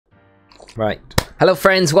Right. Hello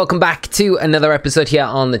friends, welcome back to another episode here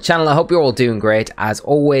on the channel. I hope you're all doing great as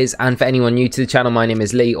always, and for anyone new to the channel, my name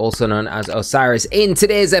is Lee, also known as Osirus. In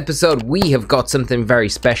today's episode we have got something very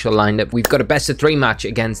special lined up. We've got a best of 3 match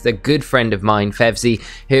against a good friend of mine, FEVZI,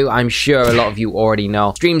 who I'm sure a lot of you already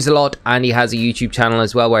know. Streams a lot and he has a YouTube channel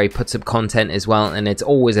as well where he puts up content as well, and it's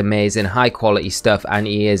always amazing, high quality stuff, and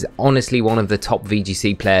he is honestly one of the top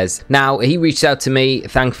VGC players. Now he reached out to me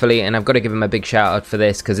thankfully, and I've got to give him a big shout out for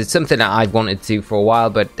this because it's something that I've wanted to for a while,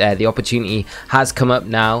 but the opportunity has come up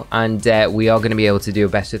now, and we are going to be able to do a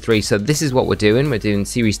best of 3. So this is what we're doing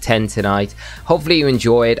series 10 tonight. Hopefully you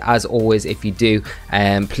enjoy it. As always, if you do,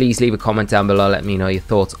 please leave a comment down below, let me know your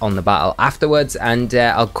thoughts on the battle afterwards, and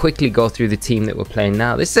I'll quickly go through the team that we're playing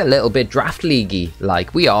now. This is a little bit draft leaguey,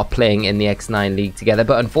 like we are playing in the X9 league together,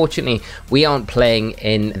 but unfortunately we aren't playing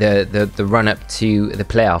in the run-up to the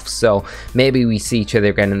playoffs, so maybe we see each other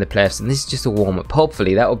again in the playoffs, and this is just a warm-up.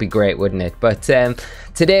 Hopefully that would be great, wouldn't it? But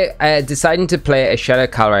today, deciding to play a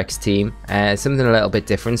Shadow Calyrex team, something a little bit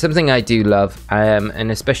different, something I do love, and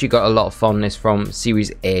especially got a lot of fondness from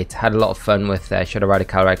Series 8, had a lot of fun with Shadow Rider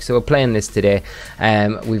Calyrex, so we're playing this today.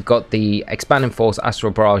 We've got the Expanding Force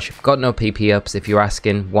Astral Barrage, got no PP ups. If you're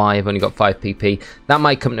asking why I've only got 5 PP, that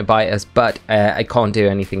might come to bite us, but I can't do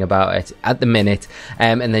anything about it at the minute.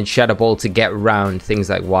 And then Shadow Ball to get around things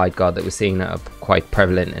like Wide Guard that we're seeing that are quite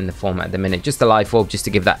prevalent in the format at the minute. Just a Life Orb just to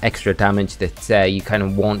give that extra damage that you kind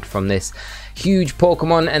of want from this huge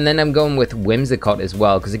Pokemon. And then I'm going with Whimsicott as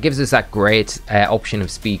well because it gives us that great option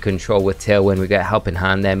of speed control with Tailwind. We get Helping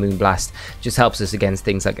Hand there, Moonblast just helps us against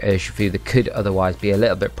things like Urshifu that could otherwise be a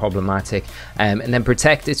little bit problematic. And then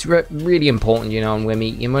Protect, it's really important, you know, on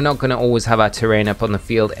Wimmy, and we're not going to always have our terrain up on the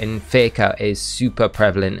field, and Fake Out is super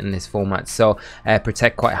prevalent in this format, so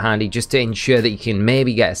Protect quite handy just to ensure that you can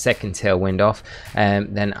maybe get a second Tailwind off.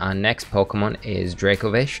 Then our next Pokemon is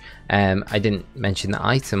Dracovish. I didn't mention the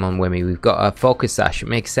item on Wimmy. We've got a Focus Sash. It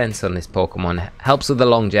makes sense on this Pokemon. Helps with the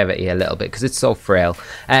longevity a little bit because it's so frail.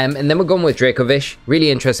 And then we're going with Dracovish.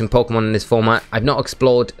 Really interesting Pokemon in this format. I've not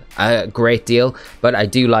explored a great deal, but I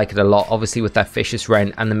do like it a lot. Obviously with that Vicious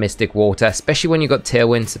Rend and the Mystic Water, especially when you've got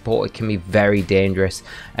Tailwind support, it can be very dangerous.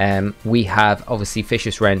 We have obviously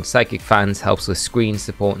Vicious Rend, Psychic Fans helps with screen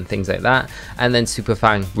support and things like that, and then Super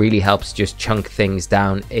Fang really helps just chunk things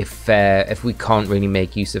down if we can't really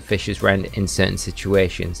make use of Vicious Rend in certain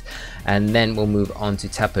situations. And then we'll move on to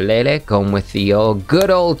Tapu Lele, going with the good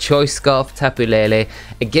old Choice Scarf Tapu Lele.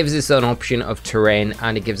 It gives us an option of terrain,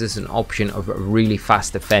 and it gives us an option of really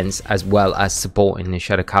fast defense, as well as supporting the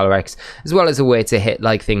Shadow Calyrex, as well as a way to hit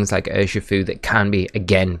like things like Urshifu that can be,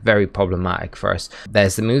 again, very problematic for us.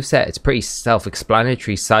 There's the moveset. It's pretty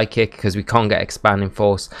self-explanatory. Psychic, because we can't get Expanding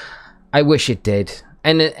Force. I wish it did.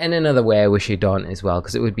 And in another way, I wish it don't as well,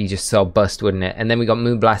 because it would be just so bust, wouldn't it? And then we got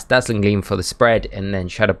Moonblast, Dazzling Gleam for the spread, and then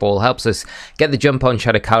Shadow Ball helps us get the jump on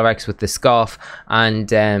Shadow Calyrex with the Scarf, and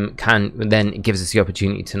then it gives us the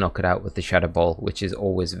opportunity to knock it out with the Shadow Ball, which is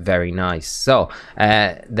always very nice. So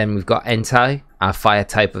then we've got Entei, our fire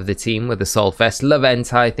type of the team, with Assault Vest. Love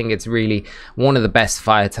Entei. I think it's really one of the best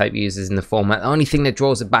fire type users in the format. The only thing that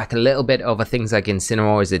draws it back a little bit over things like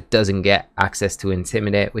Incineroar is it doesn't get access to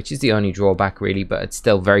Intimidate, which is the only drawback really, but it's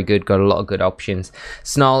still very good. Got a lot of good options.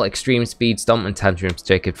 Snarl, Extreme Speed, Stomp and Tantrum,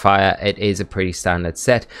 Sacred Fire. It is a pretty standard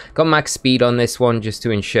set. Got max speed on this one just to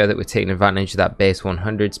ensure that we're taking advantage of that base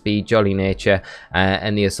 100 speed. Jolly Nature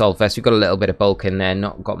and the Assault Vest. We've got a little bit of bulk in there,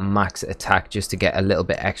 not got max attack just to get a little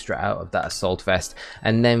bit extra out of that Assault Vest.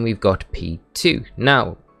 And then we've got P2.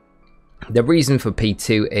 Now, the reason for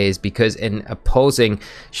P2 is because in opposing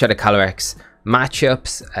Shadow Calyrex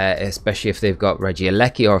matchups, especially if they've got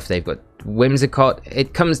Regieleki or if they've got Whimsicott,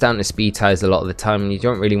 it comes down to speed ties a lot of the time, and you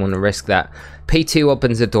don't really want to risk that. P2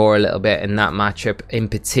 opens the door a little bit in that matchup in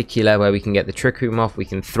particular, where we can get the Trick Room off, we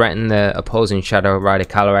can threaten the opposing Shadow Rider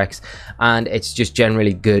Calyrex, and it's just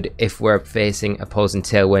generally good if we're facing opposing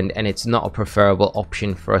Tailwind and it's not a preferable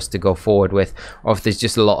option for us to go forward with, or if there's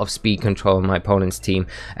just a lot of speed control in my opponent's team.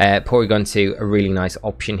 Porygon 2, a really nice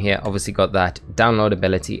option here. Obviously got that download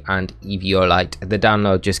ability and Eviolite. The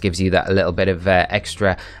download just gives you that a little bit of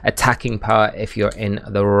extra attacking power if you're in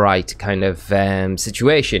the right kind of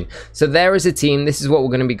situation. So there is a team. This is what we're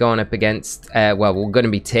going to be going up against. Well, we're going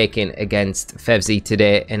to be taking against FEVZI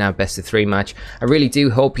today in our best of 3 match. I really do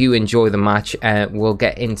hope you enjoy the match. We'll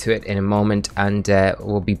get into it in a moment, and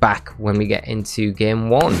we'll be back when we get into game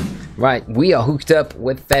 1. Right, we are hooked up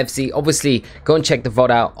with FEVZI. Obviously, go and check the VOD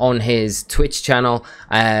out on his Twitch channel,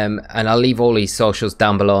 and I'll leave all his socials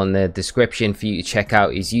down below in the description for you to check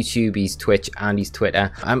out his YouTube, his Twitch, and his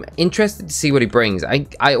Twitter. I'm interested interested to see what he brings.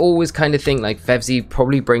 I always kind of think like FEVZI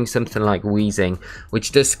probably brings something like Wheezing,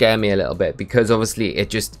 which does scare me a little bit because obviously it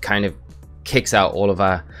just kind of kicks out all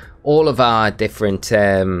of our different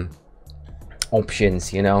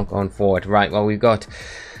options, you know, going forward. Right, well, we've got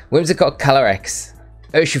Whimsicott, Calyrex,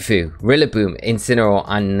 Urshifu, Rillaboom, Incineroar,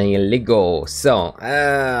 and Nihilego. So,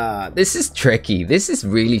 this is tricky. This is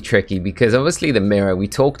really tricky because obviously the mirror, we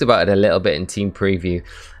talked about it a little bit in team preview.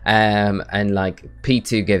 And like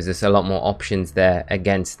P2 gives us a lot more options there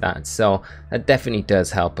against that, so that definitely does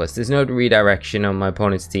help us. There's no redirection on my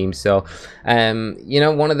opponent's team, so you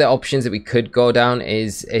know, one of the options that we could go down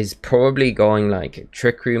is probably going like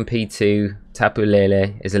Trick Room P2, Tapu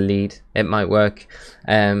Lele is a lead. It might work.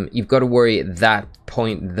 You've got to worry at that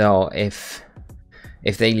point though if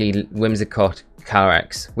they lead Whimsicott,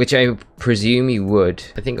 Calyrex, which I presume you would.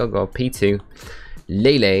 I think I'll go P2,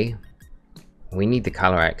 Lele. We need the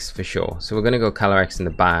Calyrex for sure, so we're going to go Calyrex in the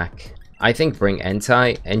back. I think bring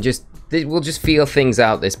Entei and we'll just feel things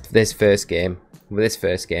out this first game.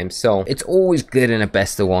 So it's always good in a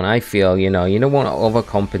best of one, I feel. You know, you don't want to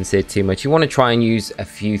overcompensate too much. You want to try and use a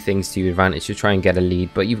few things to your advantage to try and get a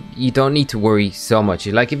lead, but you don't need to worry so much.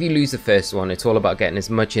 Like if you lose the first one, it's all about getting as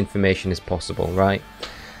much information as possible, right?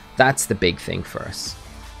 That's the big thing for us.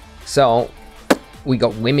 So we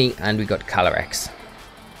got Wimmy and we got Calyrex.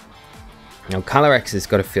 Now Calyrex has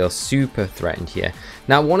got to feel super threatened here.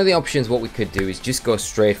 Now one of the options what we could do is just go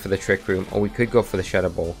straight for the Trick Room, or we could go for the Shadow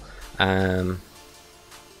Ball.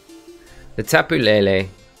 The Tapu Lele,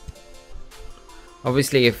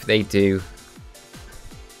 obviously if they do,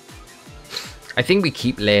 I think we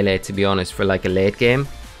keep Lele, to be honest, for like a late game,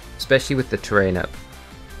 especially with the terrain up.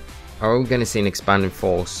 Or are we going to see an Expanding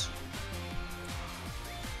Force?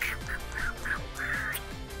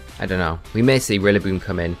 I don't know. We may see Rillaboom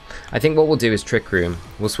come in. I think what we'll do is Trick Room.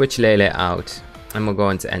 We'll switch Lele out and we'll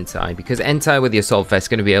go into Entei, because Entei with the Assault Vest is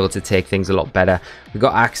going to be able to take things a lot better. We've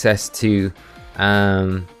got access to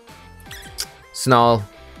Snarl.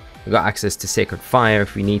 We've got access to Sacred Fire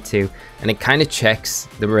if we need to. And it kind of checks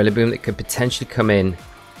the Rillaboom that could potentially come in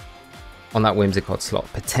on that Whimsicott slot,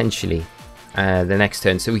 potentially, the next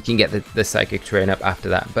turn. So we can get the Psychic Terrain up after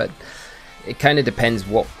that. But it kind of depends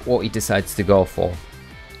what he decides to go for.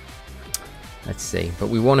 Let's see, but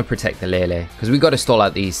we want to protect the Lele because we got to stall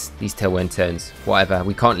out these tailwind turns. Whatever,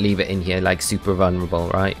 we can't leave it in here like super vulnerable,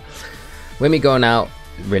 right? When we go now,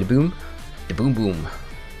 Rillaboom, the Boom Boom,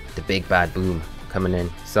 the big bad boom coming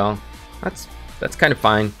in. So that's kind of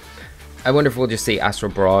fine. I wonder if we'll just see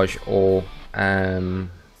Astral Barrage, or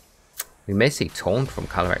we may see Taunt from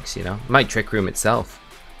Calyrex. You know, might Trick Room itself.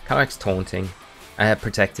 Calyrex taunting,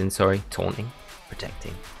 protecting. Sorry, taunting,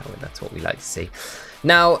 protecting. Oh, that's what we like to see.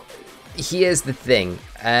 Now, here's the thing,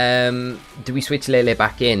 do we switch Lele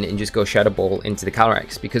back in and just go Shadow Ball into the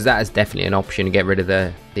Calyrex? Because that is definitely an option to get rid of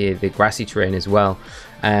the grassy terrain as well.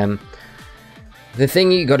 The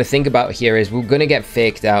thing you got to think about here is we're going to get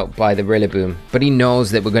faked out by the Rillaboom, but he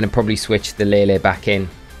knows that we're going to probably switch the Lele back in.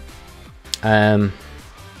 And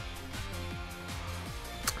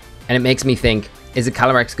it makes me think, is the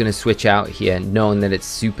Calyrex going to switch out here knowing that it's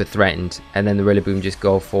super threatened, and then the Rillaboom just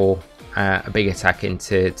go for a big attack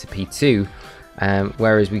into P2,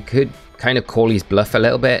 whereas we could kind of call his bluff a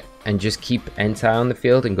little bit and just keep Entei on the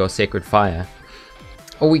field and go Sacred Fire,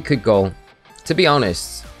 or we could go, to be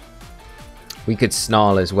honest, we could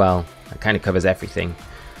Snarl as well. That kind of covers everything,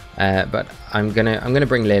 but I'm gonna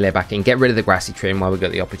bring Lele back in, get rid of the grassy terrain while we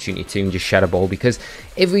got the opportunity to, and just Shadow Ball, because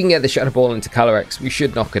if we can get the Shadow Ball into Calyrex, we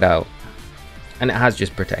should knock it out, and it has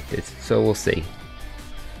just protected, so we'll see.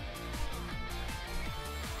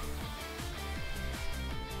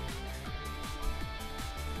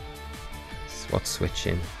 What's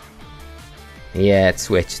switching? Yeah, it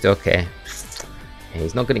switched. Okay. Yeah,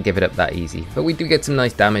 he's not going to give it up that easy. But we do get some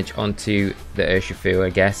nice damage onto the Urshifu,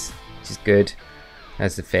 I guess, which is good.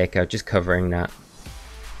 There's the Fake Out, just covering that.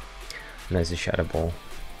 And there's the Shadow Ball.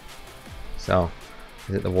 So,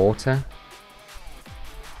 is it the water?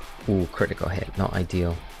 Ooh, critical hit. Not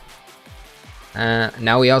ideal.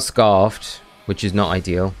 Now we are Scarfed, which is not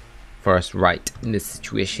ideal for us right in this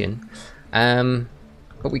situation.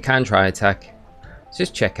 But we can try attack. Let's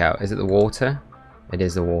just check out. Is it the water? It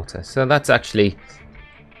is the water. So that's actually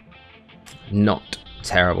not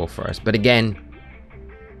terrible for us. But again,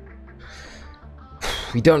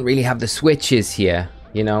 we don't really have the switches here.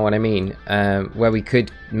 You know what I mean? Where we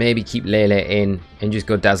could maybe keep Lele in and just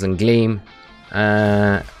go Dazzling Gleam.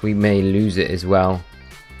 We may lose it as well,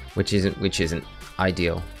 which isn't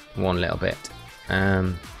ideal one little bit.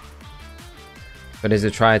 But is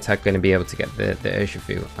a Tri Attack going to be able to get the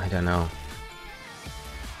Urshifu? I don't know.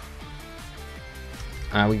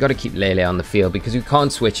 We got to keep Lele on the field because we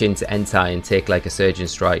can't switch into Entei and take like a Surgeon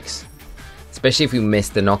Strikes. Especially if we miss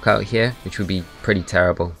the knockout here, which would be pretty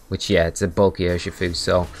terrible. Which, yeah, it's a bulky Urshifu,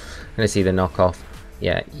 so I'm going to see the knockoff.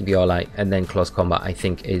 Yeah, he'd be alright. And then close combat, I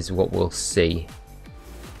think, is what we'll see.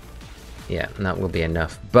 Yeah, and that will be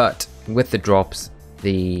enough. But with the drops,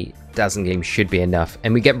 the Dazzling Gleam should be enough.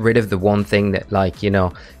 And we get rid of the one thing that, like, you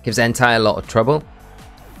know, gives Entei a lot of trouble.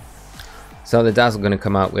 So the Dazzle going to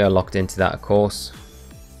come out. We are locked into that, of course.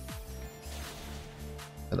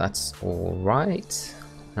 But that's alright.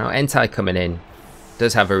 Now Entei coming in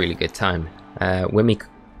does have a really good time. Wimmy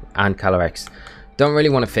and Calyrex don't really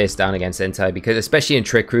want to face down against Entei because, especially in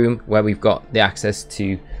Trick Room where we've got the access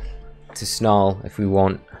to Snarl if we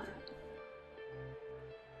want.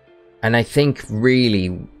 And I think really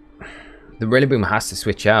the Rillaboom has to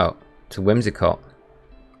switch out to Whimsicott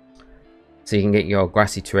so you can get your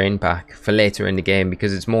Grassy Terrain back for later in the game,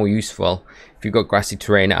 because it's more useful if you've got Grassy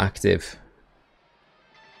Terrain active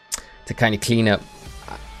to kind of clean up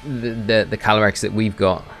the Calyrex that we've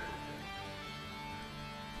got,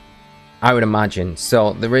 I would imagine.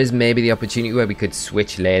 So there is maybe the opportunity where we could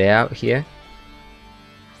switch Lele out here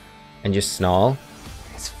and just Snarl.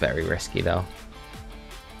 It's very risky though.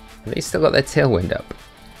 Have they still got their Tailwind up?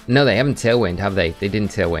 No, they haven't Tailwind, have they? They didn't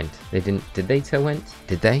Tailwind. They didn't. Did they Tailwind?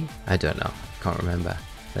 Did they? I don't know. Can't remember.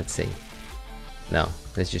 Let's see. No,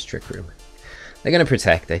 there's just Trick Room. They're going to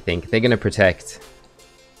protect, I think. They're going to protect.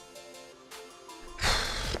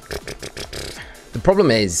 The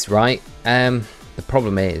problem is, right? The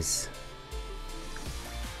problem is,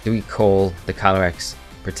 do we call the Calyrex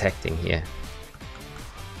protecting here?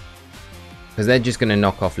 Because they're just going to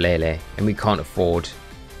knock off Lele, and we can't afford.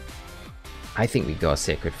 I think we go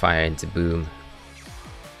Sacred Fire into Boom,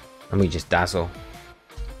 and we just Dazzle.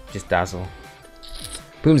 Just Dazzle.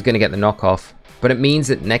 Boom's going to get the knockoff, but it means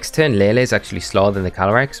that next turn Lele is actually slower than the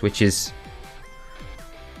Calyrex, which is.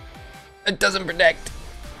 It doesn't protect.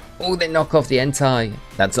 Oh, they knock off the Entei.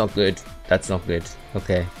 That's not good. That's not good.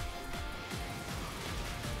 Okay.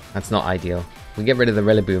 That's not ideal. We get rid of the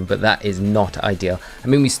Rillaboom, but that is not ideal. I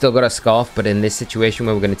mean, we still got a Scarf, but in this situation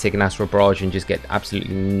where we're going to take an Astral Barrage and just get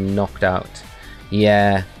absolutely knocked out.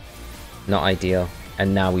 Yeah. Not ideal.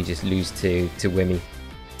 And now we just lose to Wimmy.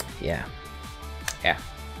 Yeah. Yeah.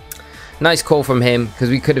 Nice call from him,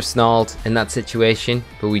 because we could have snarled in that situation,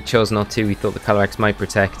 but we chose not to. We thought the Calyrex might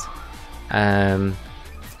protect.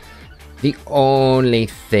 The only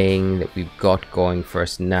thing that we've got going for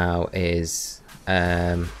us now is,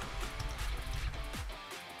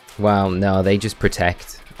 well, no, they just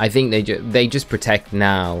protect. I think they just protect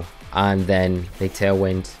now, and then they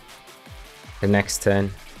Tailwind the next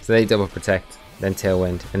turn. So they double protect, then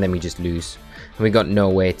Tailwind, and then we just lose. And we got no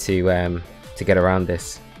way to get around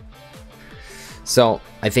this. So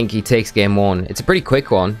I think he takes game one. It's a pretty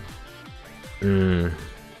quick one.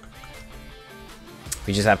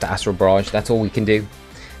 We just have to Astral Barrage. That's all we can do.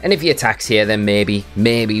 And if he attacks here, then maybe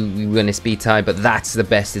we win a speed tie. But that's the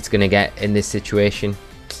best it's going to get in this situation.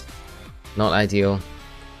 Not ideal.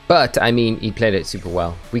 But, I mean, he played it super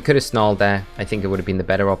well. We could have snarled there. I think it would have been the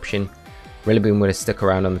better option. Rillaboom would have stuck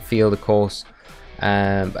around on the field, of course.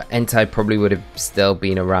 But Entei probably would have still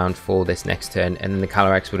been around for this next turn. And then the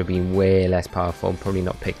Calyrex would have been way less powerful. Probably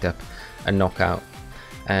not picked up a knockout.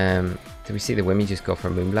 Did we see the Wimmy just go for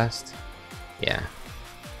a Moonblast? Yeah.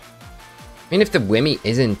 I mean, if the Wimmy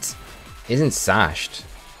isn't sashed,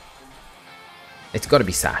 it's got to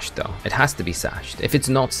be sashed though. It has to be sashed. If it's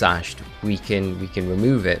not sashed, we can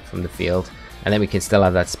remove it from the field, and then we can still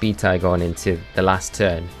have that speed tie going into the last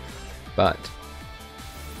turn. But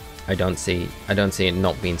I don't see it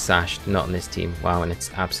not being sashed, not in this team. Wow, and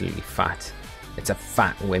it's absolutely fat. It's a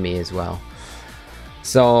fat Wimmy as well.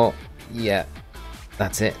 So yeah,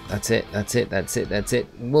 that's it.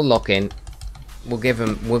 We'll lock in. We'll give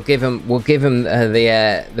him the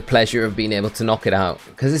pleasure of being able to knock it out,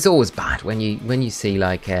 because it's always bad when you see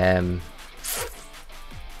like when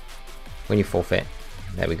you forfeit.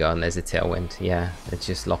 There we go, and there's a Tailwind. Yeah, it's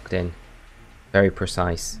just locked in. Very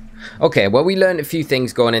precise. Okay, well, we learned a few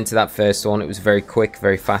things going into that first one. It was very quick,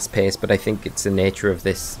 very fast paced, but I think it's the nature of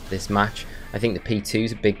this match. I think the P2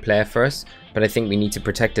 is a big player for us, but I think we need to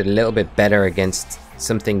protect it a little bit better against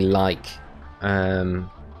something like the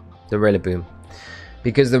Rillaboom.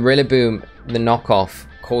 Because the Rillaboom, the knockoff,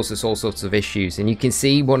 causes all sorts of issues. And you can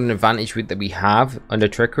see what an advantage that we have under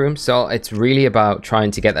Trick Room. So it's really about trying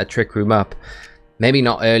to get that Trick Room up. Maybe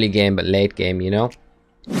not early game, but late game, you know?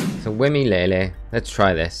 So Wimmy, Lele. Let's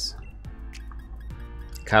try this.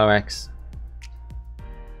 Calyrex.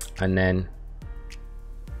 And then...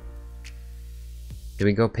 do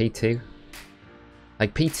we go P2?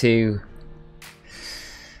 Like P2...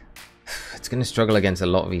 going to struggle against a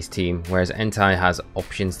lot of his team, whereas Entei has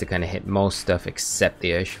options to kind of hit most stuff except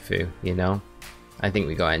the Urshifu, you know? I think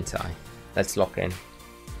we got Entei. Let's lock in.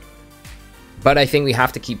 But I think we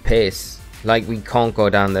have to keep pace. Like, we can't go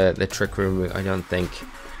down the Trick Room route, I don't think.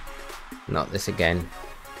 Not this again.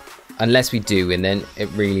 Unless we do, and then it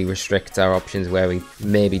really restricts our options where we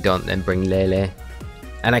maybe don't then bring Lele.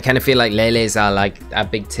 And I kind of feel like Lele's are like a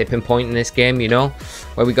big tipping point in this game, you know?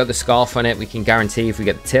 Where we got the Scarf on it, we can guarantee if we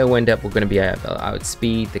get the Tailwind up, we're going to be able to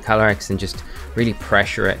outspeed the Calyrex and just really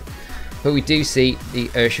pressure it. But we do see the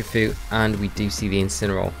Urshifu and we do see the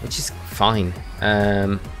Incineroar, which is fine.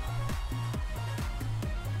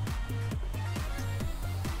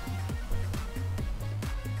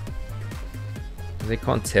 They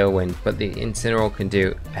can't Tailwind, but the Incineroar can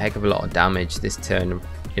do a heck of a lot of damage this turn,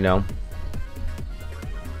 you know?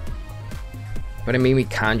 But I mean, we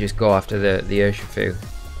can just go after the Urshifu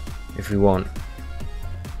if we want.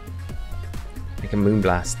 Like a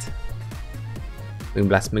Moonblast.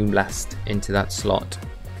 Moonblast into that slot.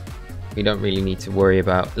 We don't really need to worry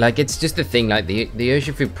about... Like, it's just the thing, like, the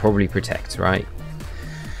Urshifu probably protects, right?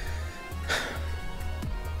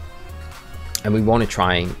 And we want to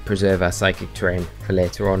try and preserve our Psychic Terrain for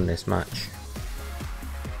later on in this match.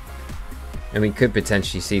 And we could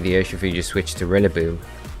potentially see the Urshifu just switch to Rillaboom.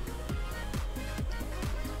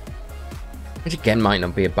 Which again might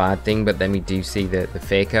not be a bad thing, but then we do see the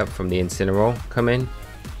Fake Out from the Incineroar come in.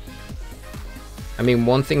 I mean,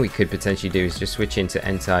 one thing we could potentially do is just switch into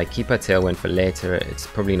Entei, keep our Tailwind for later. It's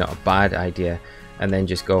probably not a bad idea. And then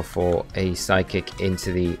just go for a Psychic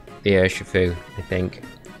into the Urshifu, I think.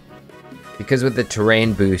 Because with the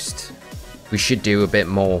terrain boost, we should do a bit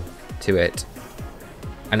more to it.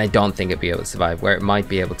 And I don't think it'll be able to survive, where it might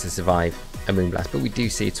be able to survive a Moonblast. But we do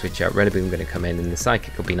see it switch out. Rillaboom going to come in, and the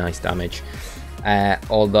Psychic will be nice damage.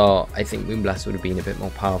 Although, I think Moonblast would have been a bit more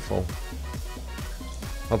powerful.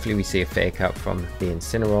 Hopefully we see a Fake Out from the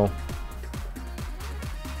Incineroar.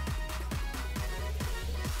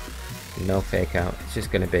 No Fake Out. It's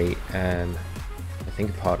just going to be, I think,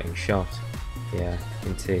 a Parting Shot. Yeah,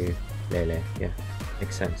 into... Lele, yeah,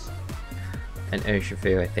 makes sense. And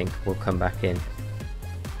Urshifu, I think, will come back in.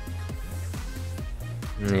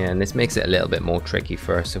 Yeah, and this makes it a little bit more tricky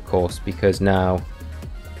for us, of course, because now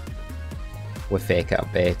we're Fake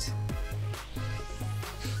Out bait.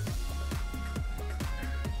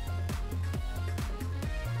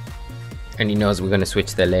 And he knows we're going to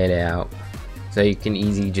switch the Lele out. So you can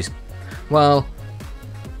easily just... Well,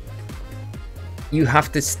 you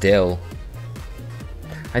have to still...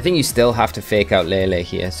 I think you still have to Fake Out Lele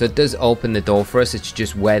here. So it does open the door for us. It's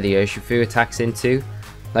just where the Urshifu attacks into.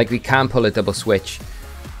 Like, we can pull a double switch.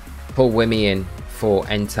 Pull Wimmy in for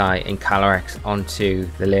Entei and Calyrex onto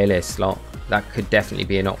the Lele slot. That could definitely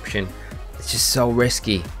be an option. It's just so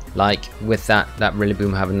risky. Like, with that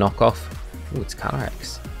Rillaboom have a knockoff. Oh, it's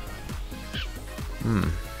Calyrex.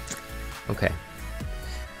 Okay.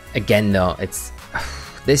 Again, though, it's...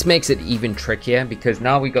 This makes it even trickier because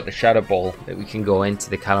now we got the Shadow Ball that we can go into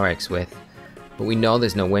the Calyrex with, but we know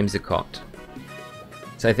there's no Whimsicott.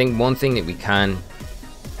 So I think one thing that we can...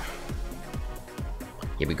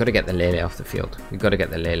 Yeah, we got to get the Lele off the field. We got to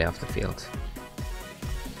get the Lele off the field.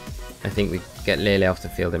 I think we get Lele off the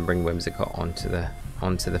field and bring Whimsicott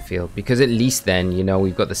onto the field, because at least then, you know,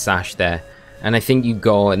 we've got the Sash there. And I think you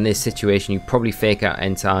go in this situation, you probably Fake Out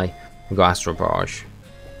Entei and go Astral Barrage.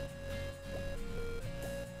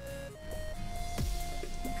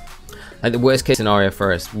 Like, the worst case scenario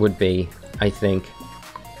for us would be, I think,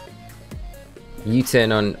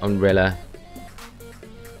 U-turn on Rilla.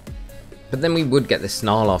 But then we would get the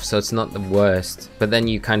Snarl off, so it's not the worst. But then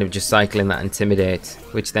you kind of just cycle in that Intimidate,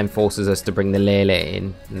 which then forces us to bring the Lele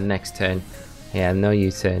in the next turn. Yeah, no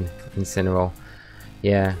U-turn, Incineroar.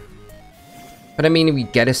 Yeah. But I mean, we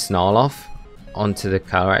get a Snarl off onto the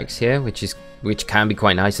Calyrex here, which can be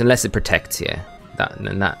quite nice, unless it protects here.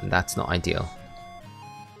 That's not ideal.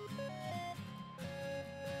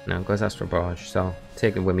 Now it goes Astral Barrage, so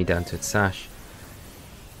take the Wimmy down to its Sash.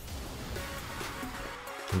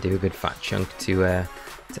 And do a good fat chunk to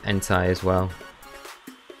Entei as well.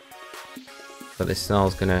 But this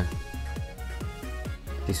Snarl's gonna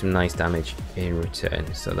do some nice damage in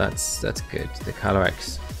return, so that's good. The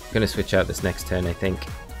Calyrex gonna switch out this next turn, I think.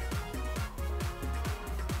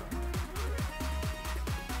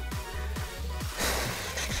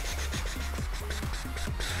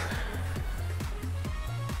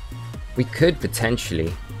 We could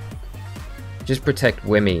potentially just protect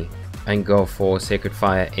Wimmy and go for Sacred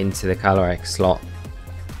Fire into the Calyrex slot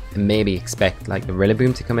and maybe expect like the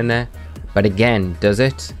Rillaboom to come in there. But again, does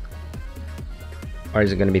it? Or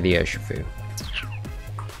is it going to be the Urshifu?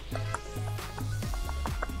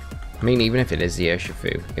 I mean, even if it is the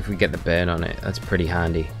Urshifu, if we get the burn on it, that's pretty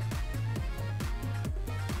handy.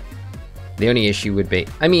 The only issue would be,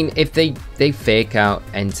 I mean, if they fake out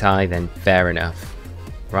Entei, then fair enough,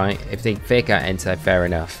 right? If they fake out Entei, fair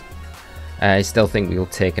enough. I still think we'll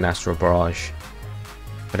take an Astral Barrage,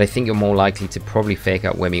 but I think you're more likely to probably fake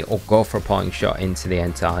out Wimmy or go for a parting shot into the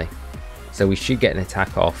Entei. So we should get an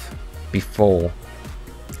attack off before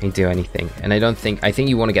they do anything. And I think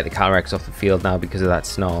you want to get the Calyrex off the field now because of that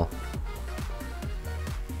Snarl.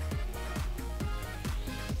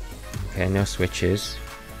 Okay, no switches.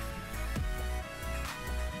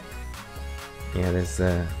 Yeah, there's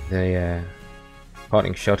the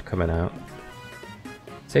parting shot coming out.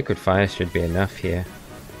 Sacred Fire should be enough here.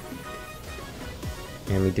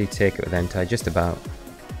 And we do take it with Entei, just about.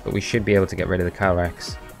 But we should be able to get rid of the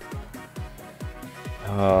Calyrex.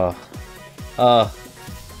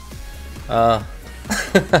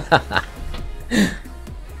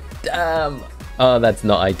 Damn! Oh, that's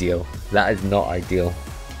not ideal. That is not ideal.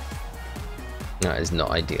 That is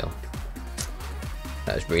not ideal.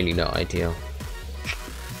 That is really not ideal.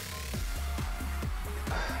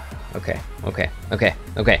 Okay.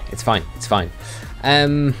 It's fine. It's fine.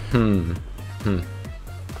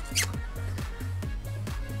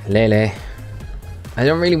 Lele. I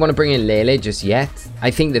don't really want to bring in Lele just yet. I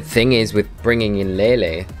think the thing is with bringing in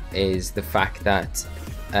Lele is the fact that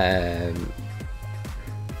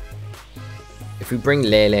if we bring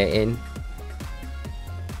Lele in,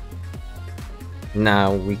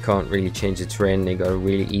 now we can't really change the terrain. They got a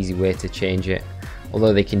really easy way to change it.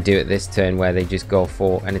 Although they can do it this turn where they just go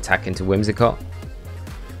for an attack into Whimsicott.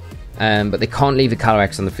 But they can't leave the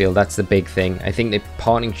Calyrex on the field. That's the big thing. I think they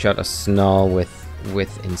parting shot a Snarl with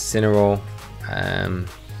Incineroar.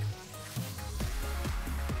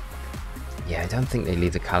 Yeah, I don't think they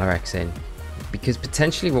leave the Calyrex in. Because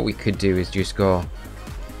potentially what we could do is just go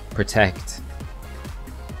Protect.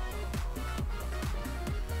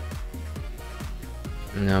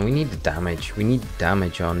 No, we need the damage. We need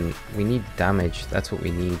damage on... We need damage. That's what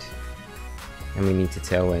we need. And we need to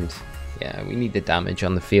Tailwind. Yeah, we need the damage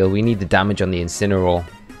on the field. We need the damage on the Incineroar.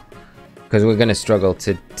 Because we're going to struggle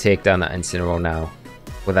to take down that Incineroar now.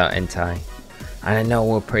 Without Entei. And I know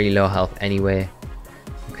we're pretty low health anyway.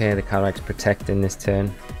 Okay, the Calyrex protecting this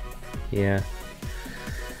turn. Yeah.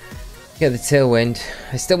 Yeah, the Tailwind.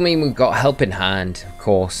 I still mean we've got help in hand, of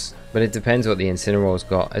course. But it depends what the Incineroar's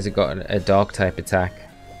got. Has it got a Dark type attack?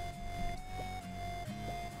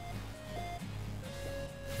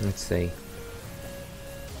 Let's see.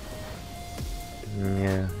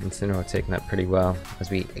 Yeah, Incineroar taking that pretty well, as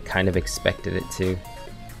we kind of expected it to.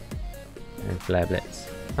 And Flare Blitz.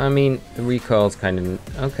 I mean, the recoil's kind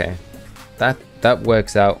of... Okay. That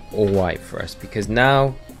works out alright for us, because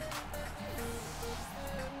now...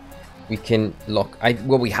 we can lock...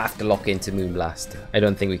 well, we have to lock into Moonblast. I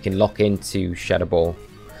don't think we can lock into Shadow Ball.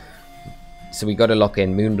 So we got to lock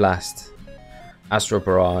in Moonblast, Astral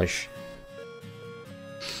Barrage.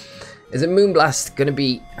 Is it Moonblast going to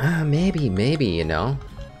be... maybe, you know.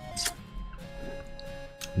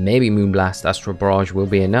 Maybe Moonblast, Astral Barrage will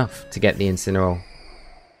be enough to get the Incineroar.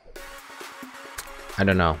 I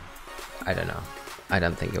don't know. I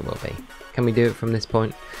don't think it will be. Can we do it from this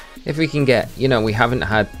point? If we can get... You know, we haven't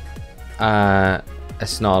had... a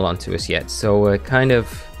Snarl onto us yet, so we're kind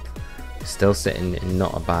of still sitting in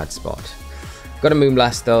not a bad spot. Got a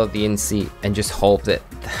Moonblast though, the Incy, and just hope that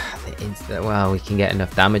well, we can get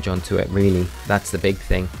enough damage onto it, really. That's the big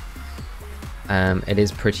thing. It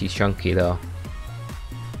is pretty chunky though.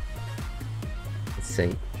 Let's see.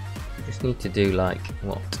 We just need to do like,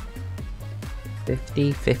 what?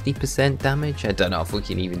 50% damage? I don't know if we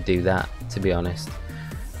can even do that, to be honest.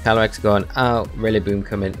 Calyrex going out, Rillaboom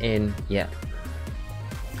coming in, yeah.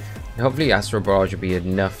 And hopefully Astral Barrage will be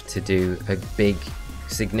enough to do a big,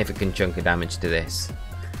 significant chunk of damage to this.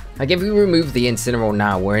 Like, if we remove the Incineroar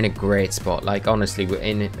now, we're in a great spot. Like, honestly, we're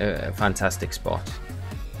in a fantastic spot.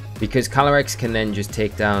 Because Calyrex can then just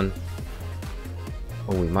take down...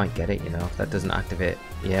 Oh, we might get it, you know, if that doesn't activate.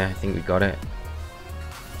 Yeah, I think we got it.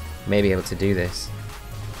 Maybe able to do this.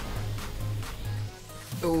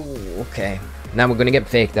 Oh, okay. Now we're going to get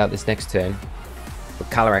faked out this next turn.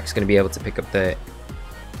 But Calyrex is going to be able to pick up the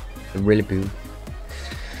Rillaboom.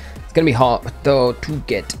 It's going to be hard, though, to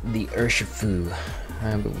get the Urshifu.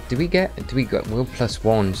 But do we got well,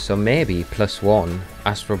 +1, so maybe +1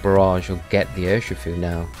 Astral Barrage will get the Urshifu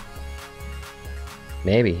now.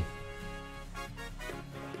 Maybe.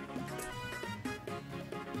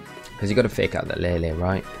 Because you got to fake out that Lele,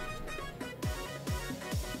 right?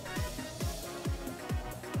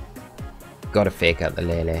 Got to fake out the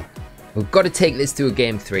Lele. We've got to take this to a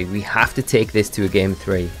game 3. We have to take this to a game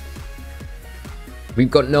 3.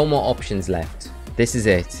 We've got no more options left. This is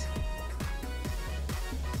it.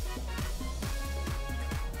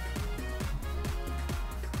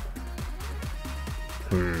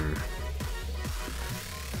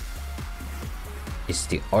 It's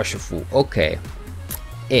the Urshifu. Okay.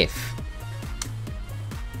 If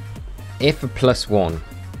a +1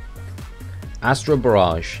 Astral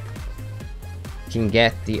Barrage can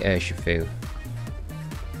get the Urshifu,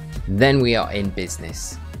 then we are in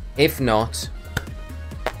business. If not,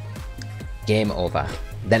 game over.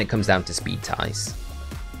 Then it comes down to speed ties.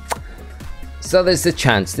 So there's a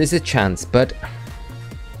chance, but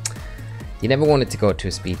you never want it to go to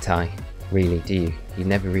a speed tie, really, do you? You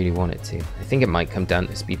never really want it to. I think it might come down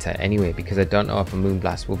to a speed tie anyway, because I don't know if a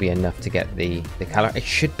Moonblast will be enough to get the color. It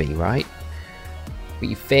should be, right? But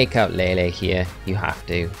you fake out Lele here, you have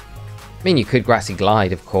to. I mean, you could Grassy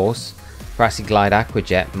Glide, of course. Grassy Glide Aqua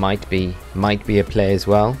Jet might be a play as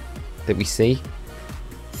well that we see.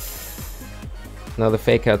 No, the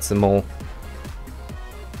fake out some more.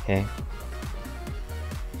 Okay.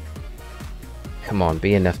 Come on,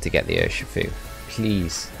 be enough to get the Urshifu.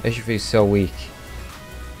 Please. Urshifu's so weak.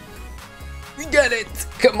 We get it!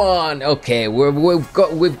 Come on! Okay,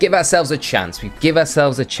 we've give ourselves a chance. We give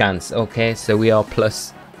ourselves a chance. Okay, so we are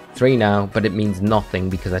 +3 now, but it means nothing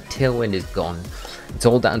because our Tailwind is gone. It's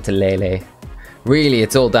all down to Lele. Really,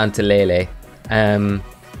 it's all down to Lele. And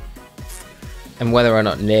whether or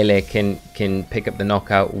not Lele can pick up the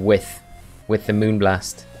knockout with the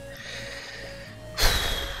Moonblast.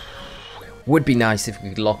 Would be nice if we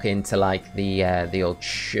could lock into like the old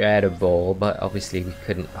Shadow Ball, but obviously we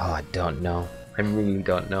couldn't. Oh, I don't know. I really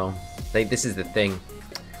don't know. Like, this is the thing.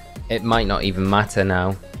 It might not even matter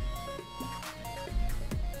now.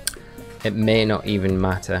 It may not even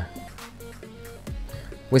matter.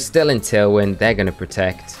 We're still in Tailwind. They're going to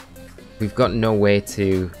protect. We've got no way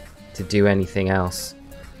to do anything else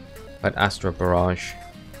but Astral Barrage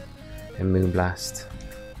and Moonblast.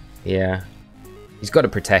 Yeah. He's got to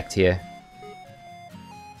protect here.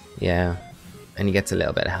 Yeah. And he gets a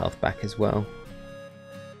little bit of health back as well.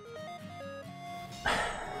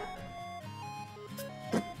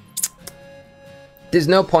 There's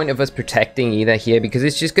no point of us protecting either here because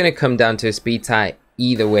it's just going to come down to a speed tie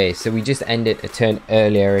either way. So we just end it a turn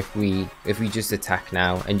earlier if we just attack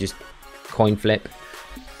now and just coin flip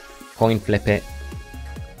it.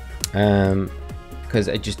 Because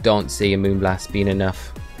I just don't see a Moonblast being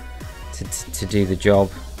enough to do the job.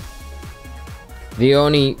 The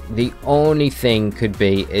only thing could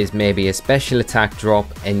be is maybe a special attack drop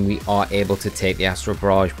and we are able to take the Astral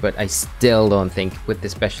Barrage, but I still don't think with the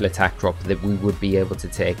special attack drop that we would be able to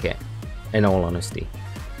take it, in all honesty.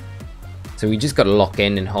 So we just got to lock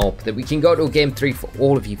in and hope that we can go to a game 3 for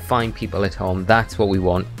all of you fine people at home. That's what we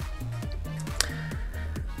want.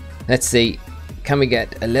 Let's see, can we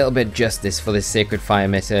get a little bit of justice for this Sacred Fire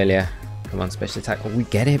miss earlier? Come on, special attack. Oh, we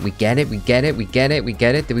get it, we get it, we get it, we get it, we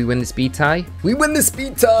get it. Did we win the speed tie? We win the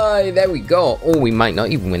speed tie! There we go. Oh, we might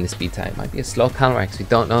not even win the speed tie. It might be a slow Calyrex. We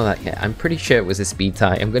don't know that yet. I'm pretty sure it was a speed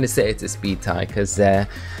tie. I'm going to say it's a speed tie because...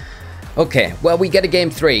 okay, well, we get a game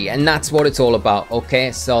 3, and that's what it's all about,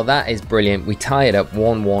 okay? So that is brilliant. We tie it up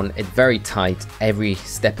 1-1. It's very tight every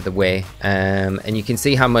step of the way. And you can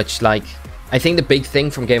see how much, like... I think the big thing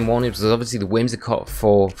from game 1 was obviously the Whimsicott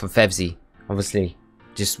for FEVZI. Obviously,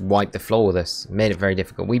 just wiped the floor with us. Made it very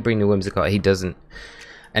difficult. We bring the Whimsicott, he doesn't.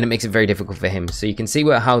 And it makes it very difficult for him. So you can see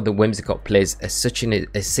how the Whimsicott plays a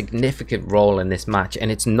significant role in this match.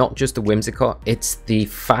 And it's not just the Whimsicott, it's the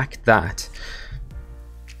fact that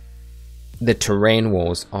the terrain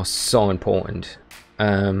wars are so important.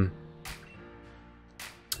 So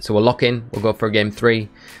we'll lock in, we'll go for a game 3,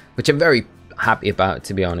 which I'm very happy about,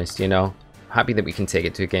 to be honest, you know. Happy that we can take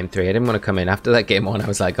it to a game 3. I didn't want to come in after that game 1. I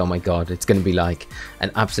was like, oh my god, it's going to be like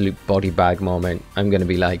an absolute body bag moment. I'm going to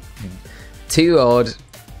be like too odd.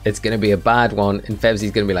 It's going to be a bad one, and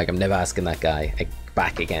FEVZI's going to be like, I'm never asking that guy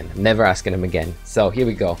back again. I'm never asking him again. So here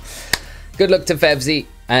we go. Good luck to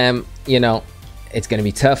FEVZI. You know, it's going to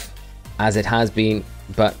be tough as it has been,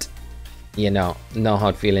 but you know, no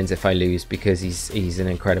hard feelings if I lose because he's an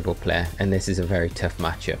incredible player, and this is a very tough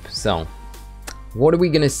matchup. So what are we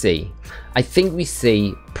going to see? I think we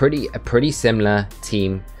see a pretty similar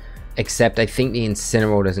team, except I think the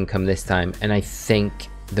Incineroar doesn't come this time, and I think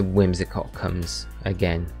the Whimsicott comes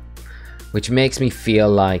again, which makes me feel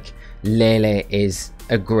like Lele is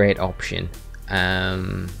a great option.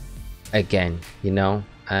 Again, you know,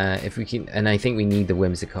 if we can, and I think we need the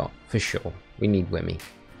Whimsicott for sure. We need Wimmy,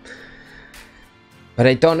 but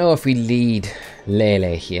I don't know if we lead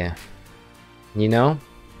Lele here. You know,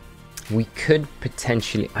 we could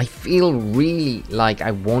potentially. I feel really like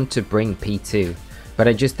I want to bring P2 but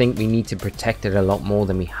I just think we need to protect it a lot more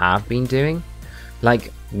than we have been doing.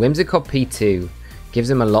 Like, Whimsicott P2 gives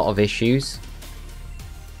him a lot of issues.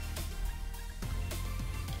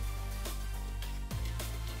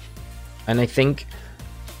 And I think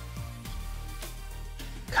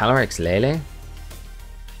Calyrex Lele.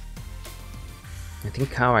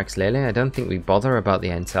 I don't think we bother about the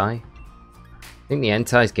Entei. I think the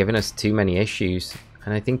Entei's given us too many issues.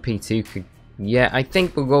 And I think P2 could... Yeah, I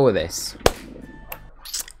think we'll go with this.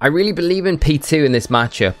 I really believe in P2 in this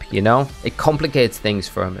matchup, you know? It complicates things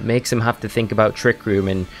for him. It makes him have to think about Trick Room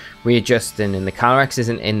and readjusting. And the Calyrex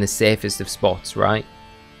isn't in the safest of spots, right?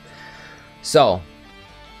 So,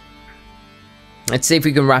 let's see if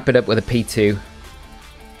we can wrap it up with a P2.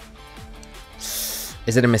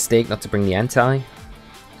 Is it a mistake not to bring the Entei?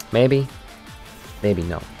 Maybe. Maybe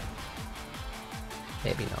no.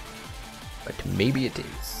 Maybe not. But maybe it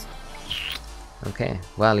is. Okay,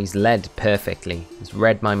 well, he's led perfectly. He's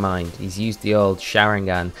read my mind. He's used the old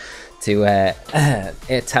Sharingan to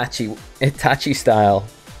Itachi style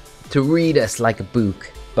to read us like a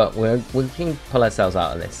book. But we can pull ourselves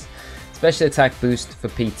out of this. Special attack boost for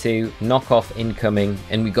P2, knock off incoming,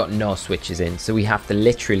 and we got no switches in, so we have to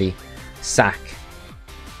literally sack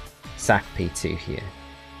P2 here.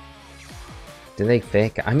 Do they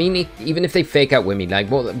fake? I mean, even if they fake out Wimmy, like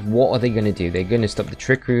what are they going to do? They're going to stop the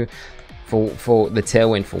Trick Room for the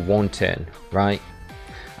Tailwind for one turn, right?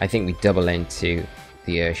 I think we double into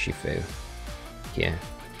the Urshifu here.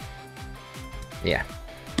 Yeah,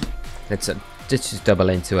 let's just double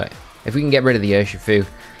into it. If we can get rid of the Urshifu,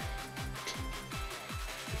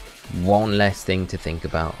 one less thing to think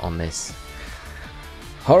about on this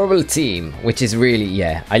horrible team, which is really,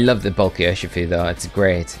 yeah, I love the bulky Urshifu though. It's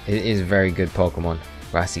great. It is a very good Pokemon.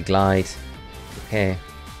 Grassy Glide. Okay,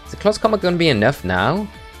 is the Close Combat going to be enough now?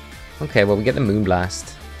 Okay, well, we get the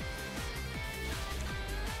Moonblast.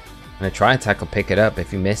 And a Tri Attack will pick it up if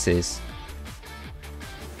he misses.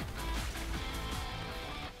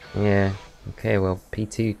 Yeah, okay, well,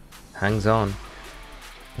 P2 hangs on.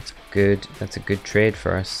 That's good. That's a good trade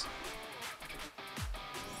for us.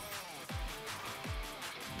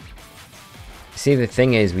 See, the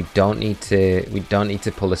thing is, we don't need to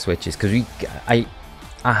pull the switches because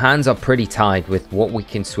our hands are pretty tied with what we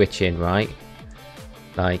can switch in, right?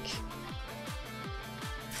 Like,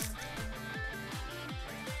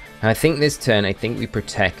 I think this turn, I think we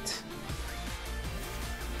protect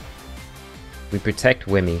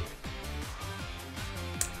Wimmy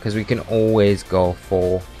because we can always go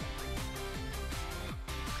for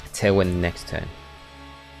Tailwind next turn.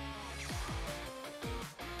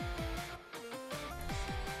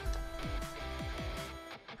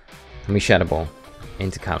 And we Shadow Ball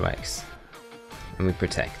into Calyrex. And we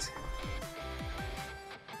protect.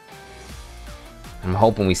 I'm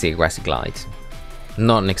hoping we see a Grassy Glide.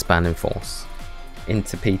 Not an Expanding Force.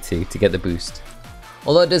 Into P2 to get the boost.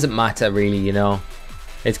 Although it doesn't matter really, you know.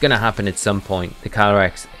 It's going to happen at some point. The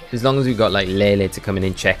Calyrex, as long as we've got like Lele to come in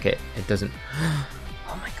and check it, it doesn't...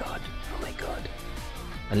 Oh my god. Oh my god.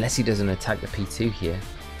 Unless he doesn't attack the P2 here.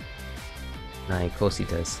 Nah, of course he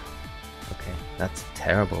does. Okay, that's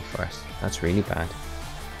terrible for us. That's really bad.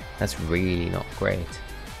 That's really not great.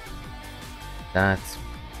 That's...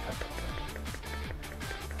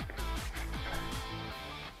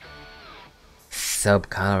 Sub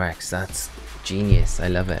Calyrex, that's genius. I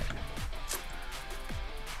love it.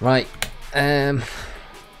 Right,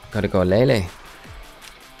 gotta go Lele.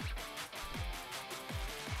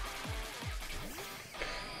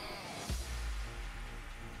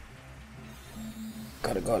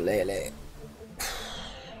 Gotta go Lele.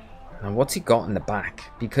 Now what's he got in the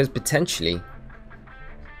back? Because potentially,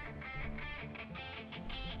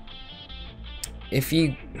 if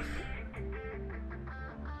you...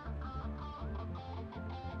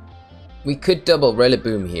 We could double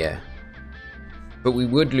Rillaboom here, but we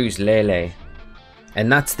would lose Lele,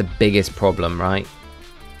 and that's the biggest problem, right?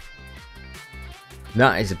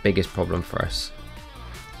 That is the biggest problem for us.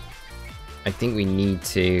 I think we need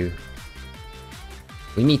to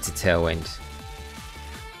Tailwind.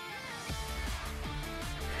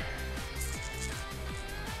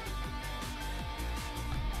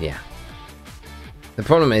 Yeah. The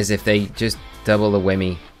problem is if they just double the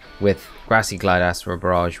Wimmy with Grassy Glide, Astral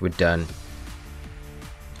Barrage, we're done.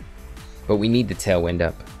 But we need the Tailwind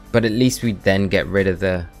up. But at least we then get rid of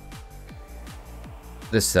the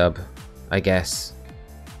sub, I guess.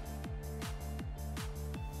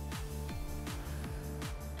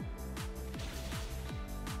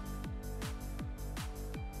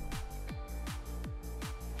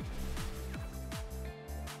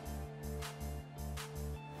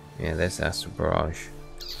 Yeah, there's Astral Barrage.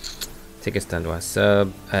 Take us down to our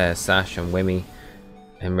sub, Sash and Wimmy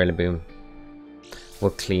and Rillaboom.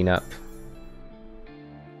 We'll clean up.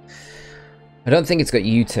 I don't think it's got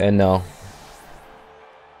U-turn though.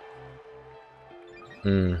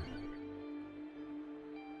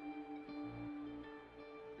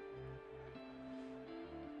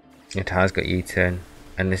 It has got U-turn,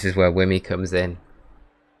 and this is where Wimmy comes in.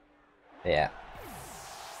 Yeah.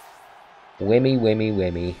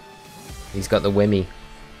 Wimmy. He's got the Wimmy.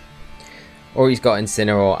 Or he's got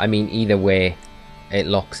Incineroar. I mean, either way, it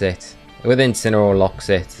locks it. With Incineroar locks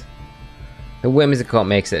it. The Whimsicott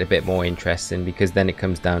makes it a bit more interesting because then it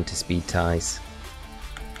comes down to speed ties.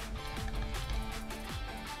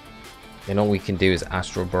 Then all we can do is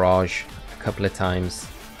Astral Barrage a couple of times.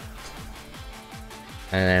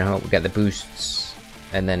 And then hope we get the boosts.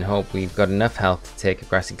 And then hope we've got enough health to take a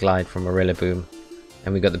Grassy Glide from a Rillaboom.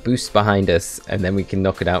 And we got the boosts behind us. And then we can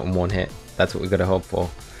knock it out in one hit. That's what we got to hope for.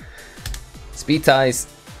 Speed ties.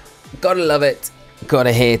 Gotta love it.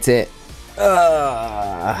 Gotta hate it.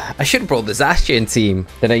 I should have brought the Zacian team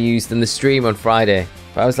that I used in the stream on Friday.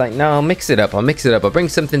 But I was like, no, I'll mix it up. I'll bring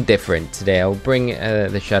something different today. I'll bring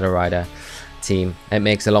the Shadow Rider team. It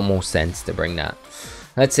makes a lot more sense to bring that.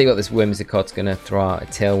 Let's see what this Whimsicott's going to throw out. A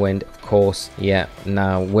Tailwind, of course. Yeah,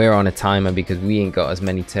 now we're on a timer because we ain't got as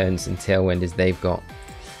many turns in Tailwind as they've got.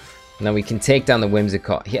 Now we can take down the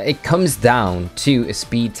Whimsicott. Yeah, it comes down to a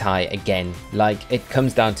speed tie again. Like, it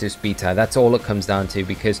comes down to a speed tie. That's all it comes down to,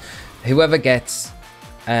 because whoever gets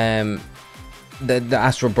the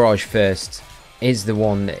Astral Barrage first is the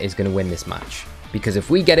one that is going to win this match. Because if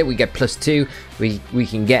we get it, we get +2. We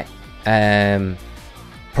can get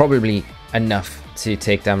probably enough to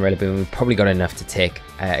take down Rillaboom. We've probably got enough to take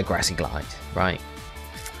a Grassy Glide, right?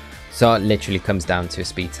 So it literally comes down to a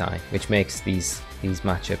speed tie, which makes these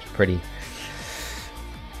matchups pretty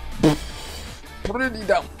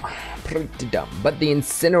dumb. But the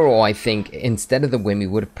Incineroar, I think, instead of the Wimmy,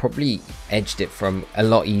 would have probably edged it from a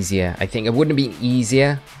lot easier. I think it wouldn't have been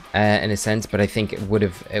easier in a sense, but I think it would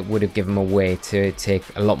have given him a way to take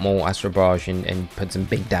a lot more Astral Barrage and put some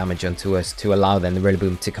big damage onto us to allow then the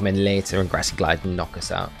Rillaboom to come in later and Grassy Glide and knock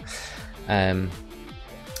us out.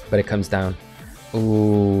 But it comes down.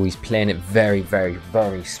 Ooh, he's playing it very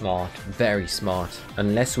smart. Very smart.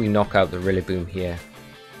 Unless we knock out the Rillaboom here.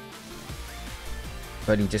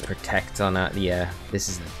 But he just protects on out the air. This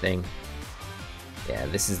is the thing. Yeah,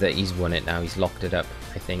 this is that he's won it now. He's locked it up,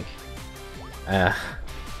 I think. Yeah,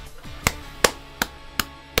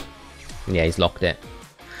 he's locked it.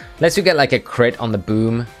 Unless we get like a crit on the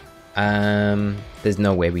boom. There's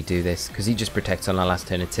no way we do this, because he just protects on our last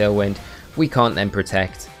turn of Tailwind. We can't then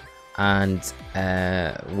protect. And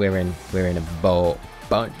we're in a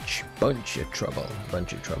bunch of trouble.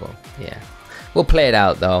 Yeah, we'll play it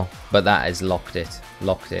out though, but that has locked it.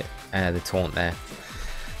 The taunt there,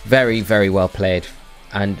 very well played,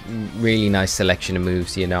 and really nice selection of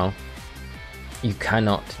moves. You know, you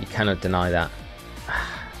cannot deny that.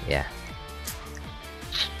 Yeah,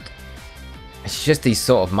 it's just these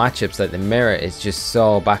sort of matchups, like the mirror is just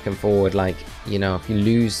so back and forward. Like, you know, if you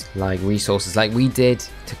lose like resources like we did,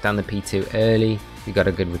 took down the P2 early, you got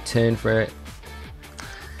a good return for it.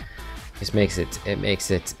 This makes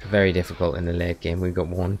it very difficult in the late game. We've got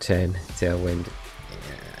one turn Tailwind.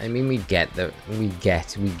 Yeah, I mean, we get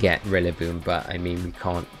Rillaboom, but I mean,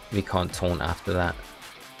 we can't taunt after that.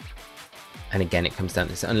 And again, it comes down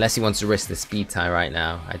to, unless he wants to risk the speed tie right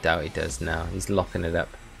now. I doubt he does now. He's locking it up.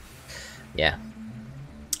 Yeah.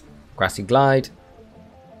 Grassy Glide.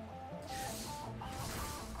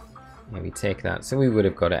 Yeah, we take that. So we would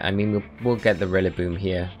have got it. I mean, we'll get the Rillaboom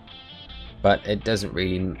here. But it doesn't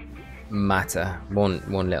really matter one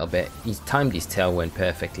little bit. He's timed his Tailwind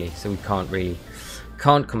perfectly. So we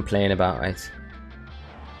can't complain about it.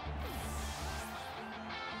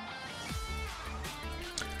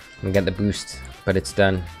 We get the boost, but it's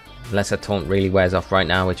done. Unless our taunt really wears off right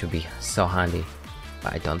now, which would be so handy.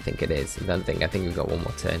 But I don't think it is. I think we've got one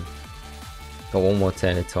more turn. Got one more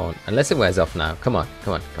turn of taunt. Unless it wears off now. Come on.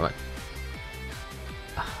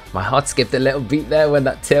 My heart skipped a little beat there when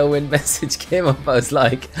that Tailwind message came up. I was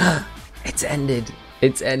like, it's ended.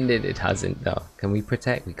 It's ended. It hasn't though. Can we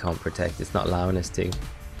protect? We can't protect. It's not allowing us to.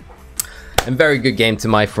 And very good game to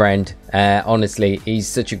my friend. Honestly, he's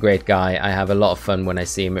such a great guy. I have a lot of fun when I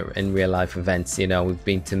see him in real life events. You know, we've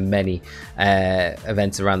been to many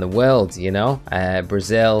events around the world, you know,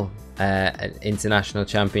 Brazil, international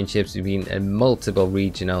championships. We've been in multiple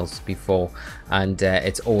regionals before, and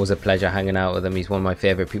it's always a pleasure hanging out with him. He's one of my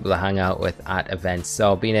favorite people to hang out with at events,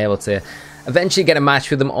 so being able to eventually get a match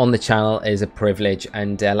with him on the channel is a privilege.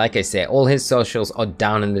 And like I say, all his socials are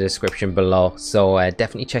down in the description below, so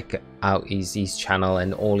definitely check out his channel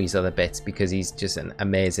and all these other bits, because he's just an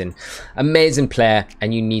amazing player,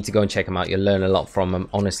 and you need to go and check him out. You'll learn a lot from him.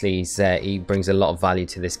 Honestly, he brings a lot of value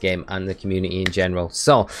to this game and the community in general.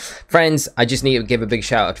 So friends, I just need to give a big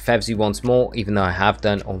shout out to FEVZI once more, even though I have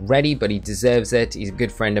done already, but he deserves it. He's a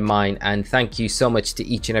good friend of mine, and thank you so much to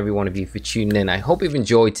each and every one of you for tuning in. I hope you've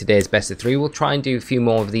enjoyed today's best of 3. We'll try and do a few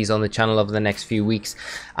more of these on the channel over the next few weeks,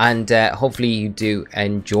 and hopefully you do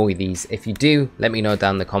enjoy these. If you do, let me know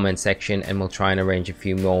down in the comment section, and we'll try and arrange a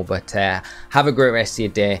few more. But have a great rest of your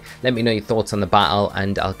day. Let me know your thoughts on the battle,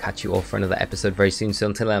 and I'll catch you all for another episode very soon. So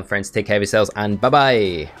until then, friends, take care of yourselves, and bye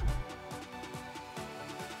bye.